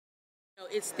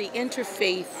It's the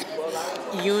interfaith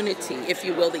unity, if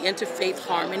you will, the interfaith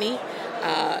harmony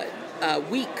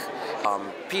week.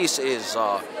 Peace is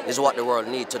what the world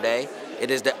needs today. It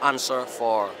is the answer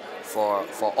for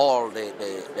all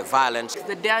the violence.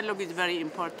 The dialogue is very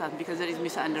important because there is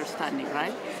misunderstanding,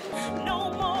 right?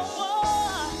 No more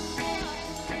war,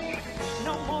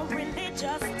 no more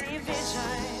religious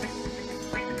division.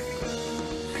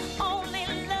 Only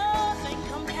love and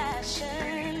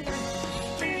compassion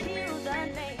can heal the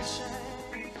nation.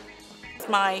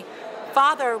 My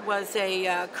father was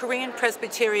a Korean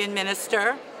Presbyterian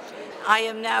minister. I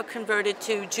am now converted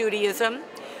to Judaism.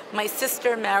 My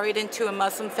sister married into a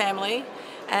Muslim family,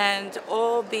 and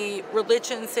all the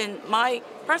religions in my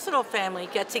personal family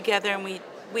get together, and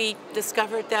we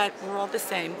discovered that we're all the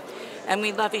same and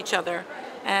we love each other.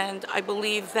 And I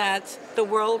believe that the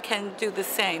world can do the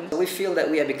same. We feel that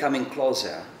we are becoming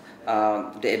closer.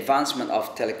 The advancement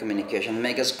of telecommunication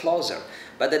makes us closer.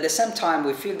 But at the same time,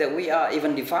 we feel that we are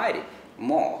even divided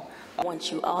more. I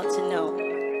want you all to know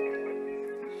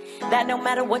that no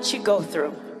matter what you go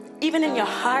through, even in your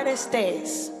hardest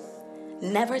days,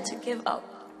 never to give up.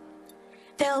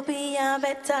 There'll be a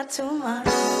better tomorrow.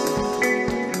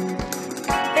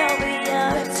 There'll be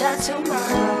a better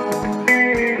tomorrow.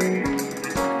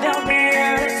 There'll be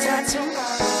a better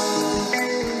tomorrow.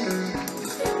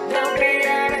 There'll be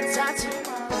a better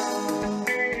tomorrow.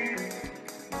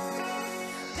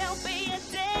 There'll be a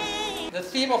day. The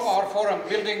theme of our forum,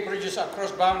 Building Bridges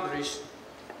Across Boundaries,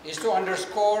 is to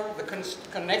underscore the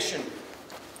connection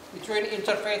between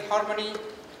interfaith harmony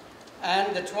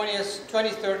and the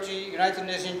 2030 United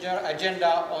Nations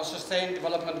Agenda on Sustained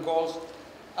Development Goals,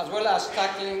 as well as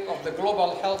tackling of the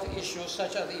global health issues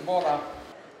such as Ebola.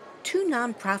 Two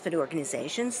nonprofit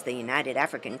organizations, the United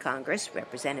African Congress,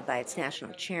 represented by its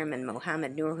national chairman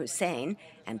Mohammed Noor Hussein,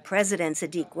 and President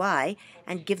Sadiq Wai,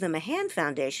 and Give Them a Hand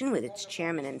Foundation with its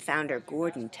chairman and founder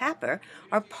Gordon Tapper,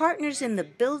 are partners in the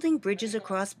Building Bridges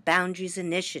Across Boundaries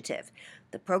initiative.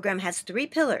 The program has three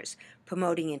pillars: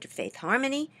 promoting interfaith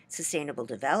harmony, sustainable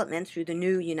development through the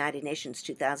new United Nations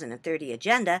 2030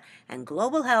 Agenda, and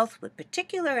global health with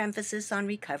particular emphasis on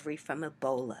recovery from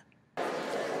Ebola.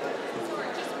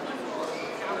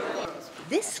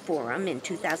 This forum in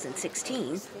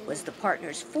 2016 was the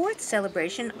partners' fourth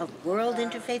celebration of World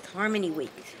Interfaith Harmony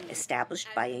Week, established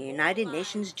by a United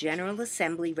Nations General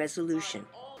Assembly resolution.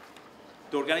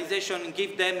 The organization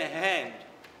give them a hand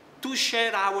to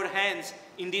share our hands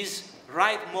in this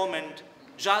right moment,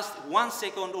 just 1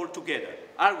 second all together.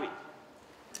 Are we?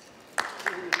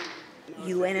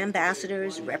 UN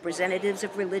ambassadors, representatives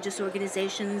of religious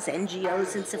organizations,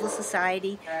 NGOs and civil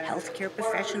society, healthcare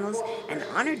professionals, and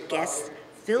honored guests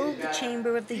filled the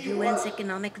chamber of the UN's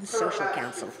Economic and Social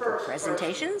Council for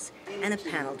presentations and a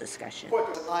panel discussion.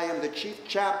 I am the chief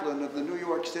chaplain of the New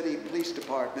York City Police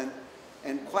Department,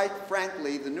 and quite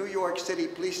frankly, the New York City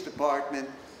Police Department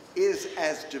is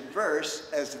as diverse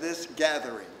as this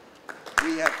gathering.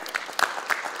 We have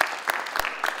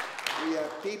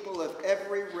people of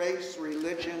every race,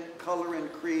 religion, color,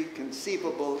 and creed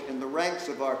conceivable in the ranks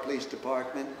of our police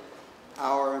department.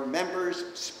 Our members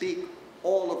speak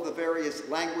all of the various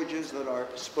languages that are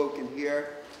spoken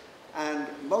here, and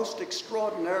most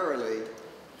extraordinarily,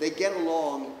 they get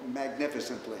along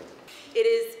magnificently. It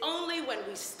is only when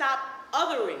we stop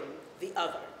othering the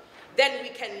other, then we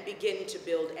can begin to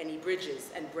build any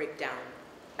bridges and break down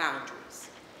boundaries.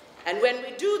 And when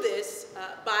we do this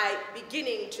by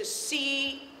beginning to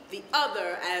see the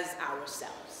other as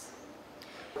ourselves.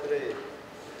 Today.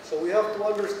 So we have to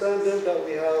understand then that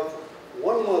we have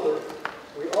one mother.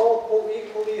 We all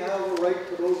co-equally have a right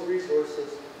to those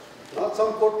resources. Not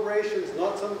some corporations,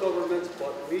 not some governments,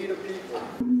 but we the people.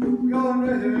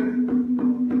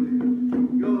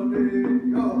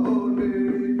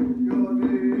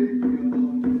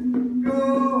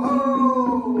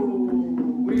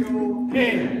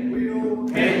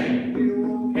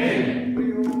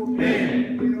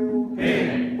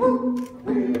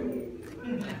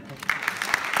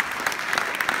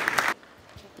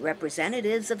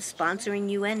 Representatives of sponsoring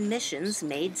UN missions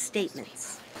made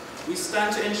statements. We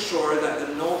stand to ensure that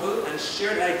the noble and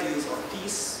shared ideals of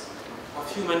peace, of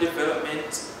human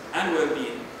development and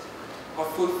well-being, of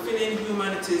fulfilling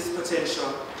humanity's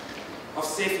potential, of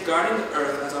safeguarding the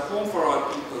earth as a home for all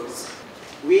peoples.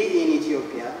 We in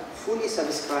Ethiopia fully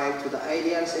subscribe to the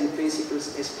ideals and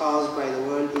principles espoused by the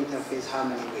World Interfaith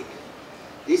Harmony Week.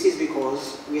 This is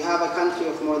because we have a country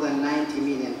of more than 90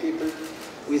 million people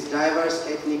with diverse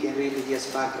ethnic and religious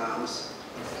backgrounds.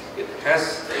 It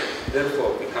has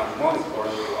therefore become more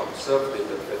important to observe the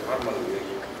Interfaith Harmony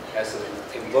Week as an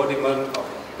embodiment of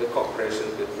the cooperation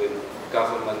between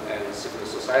government and civil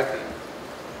society,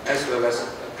 as well as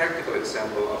a practical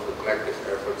example of the collective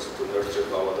efforts to nurture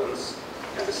tolerance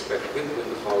and respect between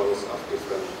the followers of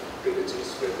different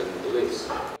religions, faith, and beliefs.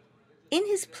 In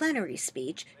his plenary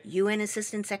speech, UN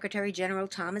Assistant Secretary General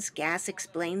Thomas Gass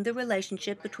explained the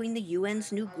relationship between the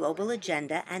UN's new global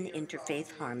agenda and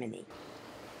interfaith harmony.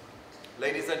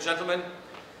 Ladies and gentlemen,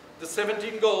 the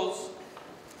 17 goals,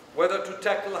 whether to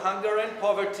tackle hunger and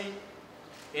poverty,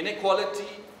 inequality,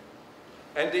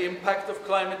 and the impact of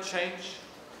climate change,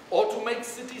 or to make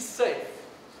cities safe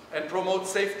and promote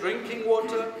safe drinking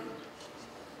water,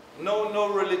 know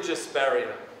no religious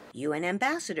barrier. UN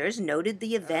ambassadors noted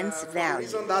the event's value.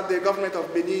 For the reason that the government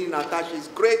of Benin attaches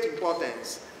great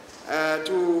importance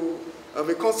to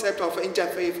the concept of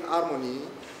interfaith harmony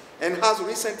and has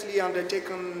recently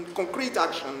undertaken concrete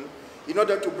action in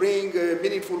order to bring a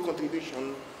meaningful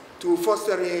contribution to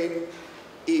fostering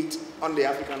it on the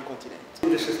African continent.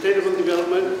 In the sustainable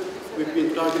development, we've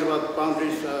been talking about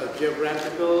boundaries,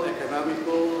 geographical,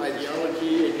 economical,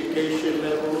 ideology, education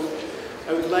levels.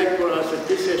 I would like for us at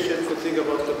this session to think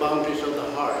about the boundaries of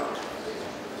the heart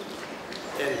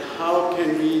and how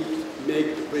can we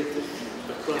make bridges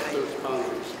across those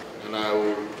boundaries. And I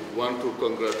would want to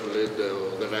congratulate the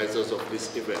organizers of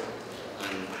this event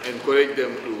and encourage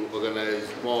them to organize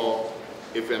more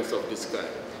events of this kind.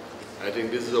 I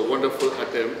think this is a wonderful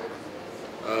attempt.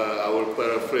 I will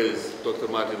paraphrase Dr.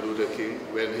 Martin Luther King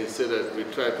when he said that we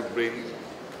try to bring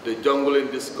the jungle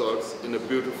in discourse in a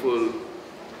beautiful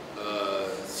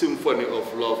symphony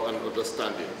of love and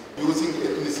understanding. Using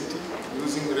ethnicity,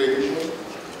 using religion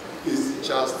is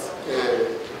just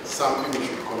something we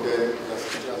should condemn as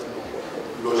just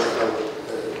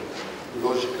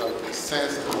logical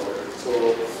sense. So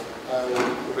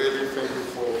I really thank you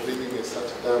for bringing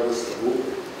such a diverse group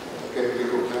that can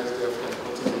recognize the African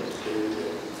continent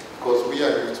because we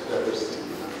are used to diversity.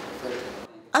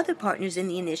 Other partners in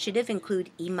the initiative include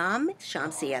Imam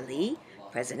Shamsi Ali,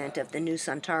 president of the New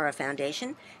Santara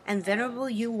Foundation, and Venerable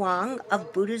Yu Wang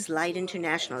of Buddha's Light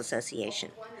International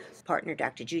Association. Partner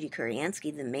Dr. Judy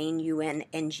Kuriansky, the main UN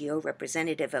NGO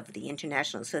representative of the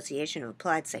International Association of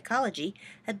Applied Psychology,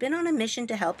 had been on a mission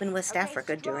to help in West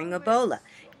Africa during Ebola,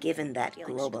 given that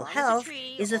global health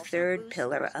is a third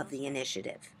pillar of the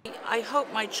initiative. I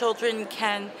hope my children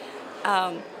can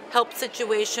help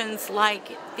situations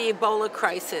like the Ebola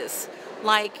crisis,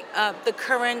 like the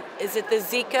current, is it the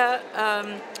Zika?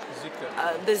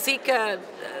 The Zika,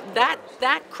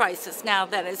 that crisis now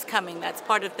that is coming, that's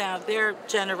part of now their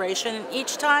generation. And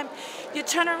each time you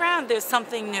turn around, there's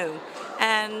something new.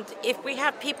 And if we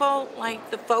have people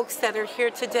like the folks that are here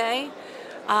today,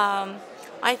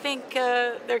 I think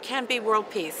there can be world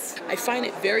peace. I find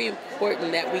it very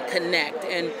important that we connect,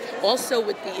 and also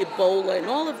with the Ebola and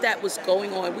all of that was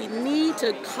going on, we need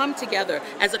to come together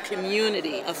as a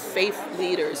community of faith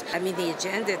leaders. I mean, the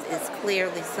agenda is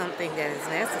clearly something that is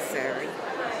necessary,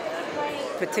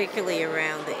 particularly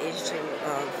around the issue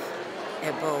of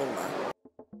Ebola.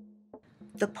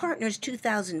 The partners'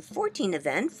 2014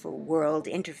 event for World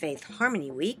Interfaith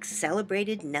Harmony Week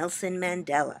celebrated Nelson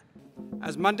Mandela.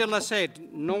 As Mandela said,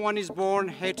 no one is born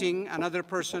hating another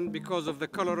person because of the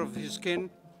color of his skin,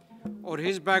 or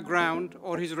his background,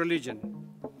 or his religion.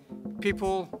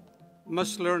 People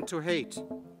must learn to hate.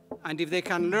 And if they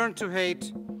can learn to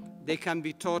hate, they can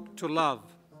be taught to love.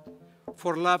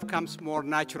 For love comes more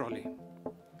naturally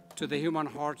to the human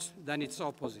heart than its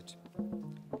opposite.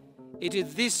 It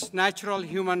is this natural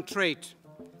human trait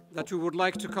that we would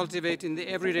like to cultivate in the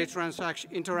everyday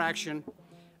interaction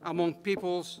among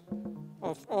peoples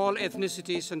of all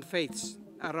ethnicities and faiths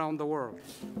around the world.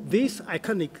 This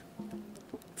iconic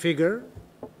figure,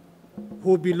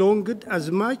 who belonged as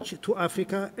much to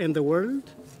Africa and the world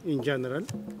in general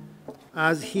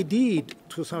as he did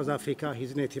to South Africa,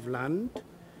 his native land,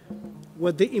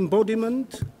 was the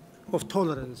embodiment of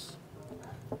tolerance,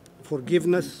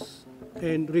 forgiveness,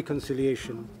 and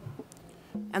reconciliation.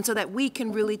 And so that we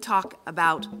can really talk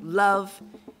about love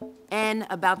and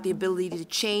about the ability to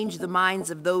change the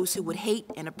minds of those who would hate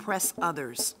and oppress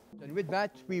others. And with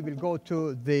that, we will go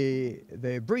to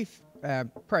the brief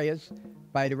prayers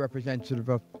by the representative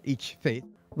of each faith.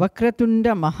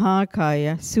 Vakratunda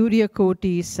Mahakaya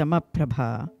Suryakoti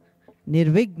Samaprabha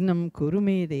Nirvignam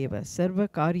Kurume Deva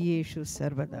Sarvakaryeshu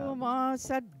Sarvada Ma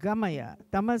Sadgamaya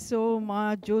Tamaso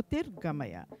Ma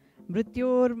Jyotirgamaya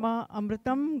Mrityor Ma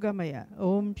Amritam Gamaya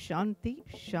Om Shanti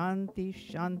Shanti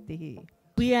Shanti.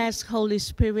 We ask, Holy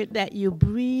Spirit, that you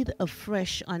breathe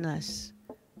afresh on us.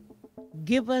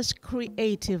 Give us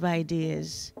creative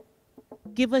ideas.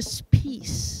 Give us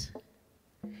peace.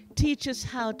 Teach us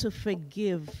how to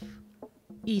forgive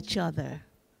each other.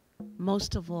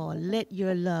 Most of all, let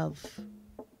your love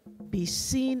be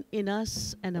seen in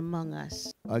us and among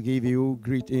us. I give you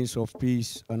greetings of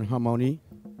peace and harmony.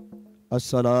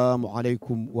 Assalamu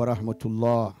alaikum wa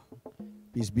rahmatullah.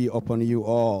 Peace be upon you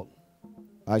all.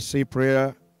 I say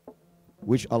prayer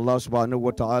which Allah subhanahu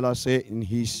wa ta'ala said in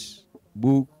his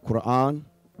book, Quran.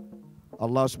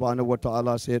 Allah subhanahu wa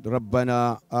ta'ala said,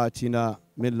 Rabbana atina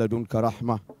min ladunka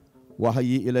rahmah, wa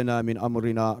hayyi ilana min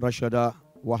amrina rashada,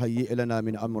 wa hayyi ilana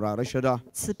min amra rashada.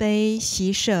 慈悲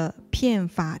喜舍遍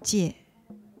法界，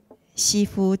惜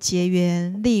福结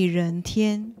缘利人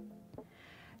天，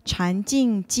禅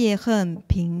净戒恨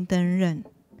平等忍，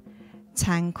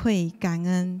惭愧感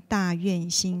恩大愿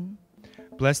心。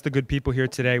 Bless the good people here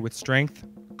today with strength,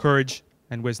 courage,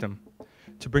 and wisdom,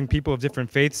 to bring people of different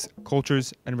faiths,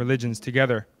 cultures, and religions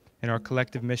together in our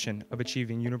collective mission of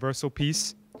achieving universal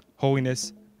peace,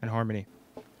 holiness, and harmony.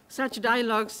 Such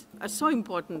dialogues are so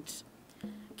important.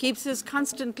 Keeps us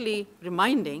constantly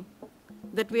reminding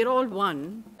that we're all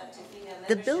one.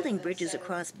 The Building Bridges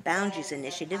Across Boundaries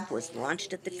initiative was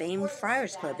launched at the famed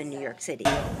Friars Club in New York City.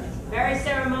 Very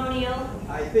ceremonial.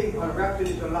 I think unwrapping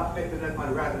is a lot better than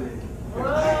unraveling.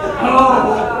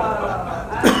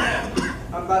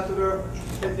 Ambassador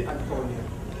Pepe Antonio,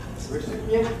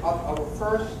 recipient of our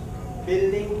first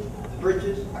Building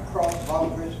Bridges Across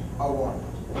Boundaries Award.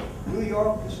 New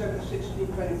York, December 16,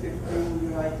 2015,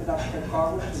 United African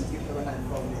Congress and Give Them a Hand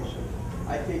Foundation.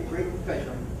 I take great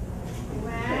pleasure in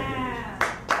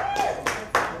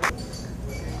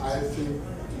I think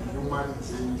human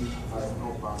being has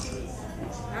no boundaries.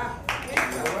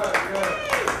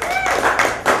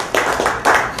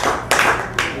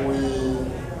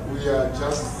 We are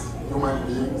just human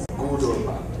beings, good or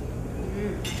bad.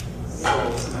 So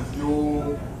if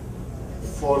you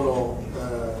follow,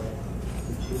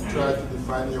 you try to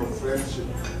define your friendship,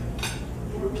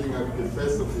 looking at the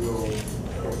face of the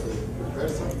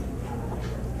person,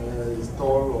 is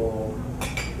tall or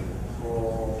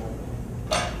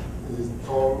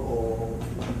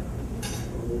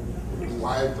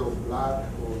white or black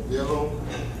or yellow,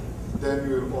 then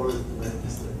you will always make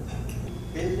mistakes.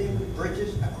 Building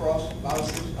Bridges Across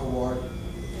Boundaries Award,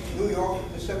 New York,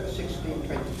 December 16,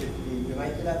 2015,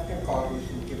 United African Congress,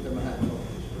 and Give Them a Hand.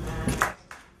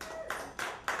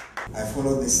 I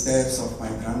followed the steps of my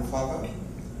grandfather,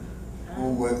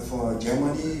 who worked for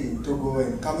Germany in Togo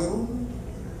and Cameroon,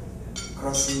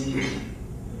 crossing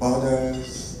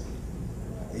borders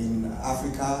in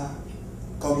Africa,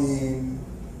 coming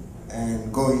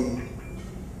and going.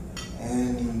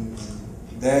 And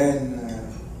then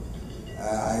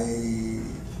I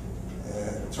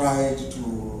tried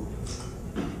to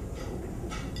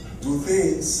do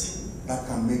things that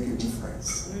can make a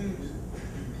difference.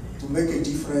 To make a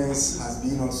difference has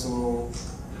been also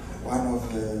one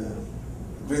of the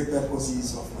great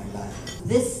purposes of my life.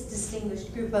 This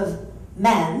distinguished group of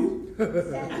men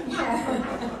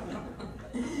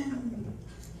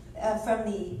from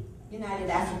the United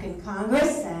African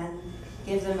Congress and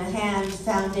Give Them a Hand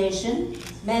Foundation,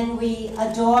 men we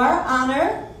adore,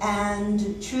 honor,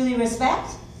 and truly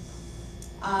respect.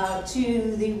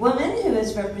 To the woman who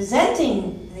is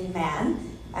representing the man,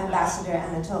 Ambassador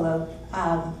Anatolo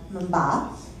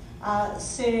Mumba,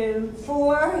 so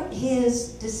for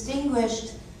his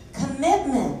distinguished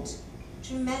commitment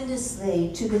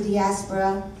tremendously to the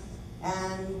diaspora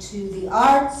and to the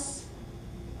arts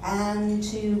and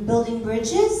to building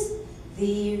bridges,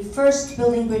 the first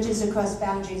Building Bridges Across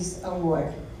Boundaries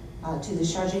Award to the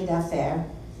Chargée d'Affaires,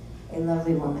 a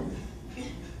lovely woman.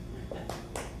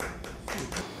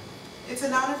 It's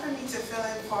an honor for me to fill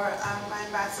in for my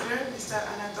ambassador, Mr.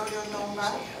 Anatolio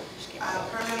Nomba,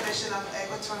 Permanent Mission of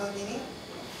Equatorial Guinea.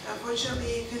 Unfortunately,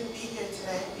 he couldn't be here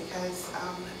today because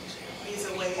he's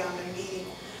away on a meeting.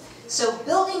 So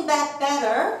building back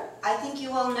better, I think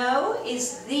you all know,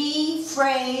 is the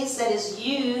phrase that is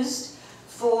used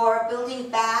for building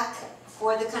back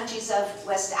for the countries of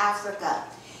West Africa.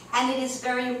 And it is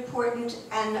very important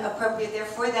and appropriate,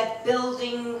 therefore, that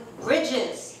building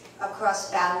bridges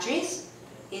across boundaries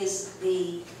is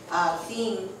the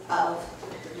theme of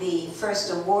the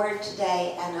first award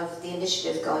today and of the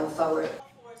initiative going forward.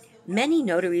 Many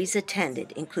notaries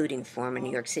attended, including former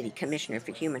New York City Commissioner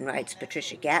for Human Rights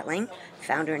Patricia Gatling,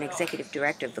 founder and executive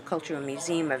director of the Cultural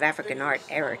Museum of African Art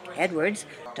Eric Edwards,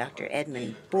 Dr.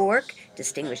 Edmund Bork,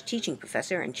 distinguished teaching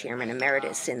professor and chairman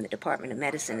emeritus in the Department of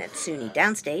Medicine at SUNY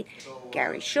Downstate,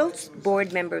 Gary Schultz,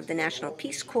 board member of the National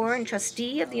Peace Corps and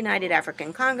trustee of the United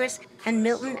African Congress, and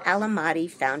Milton Alamati,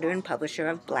 founder and publisher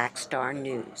of Black Star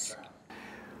News.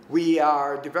 We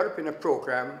are developing a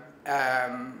program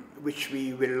which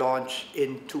we will launch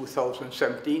in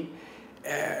 2017.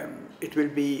 It will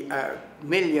be a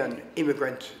million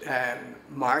immigrant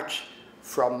march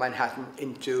from Manhattan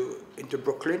into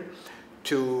Brooklyn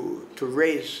to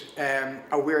raise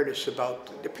awareness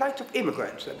about the plight of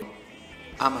immigrants.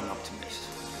 I'm an optimist.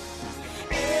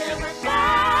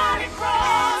 Everybody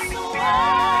across the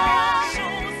world.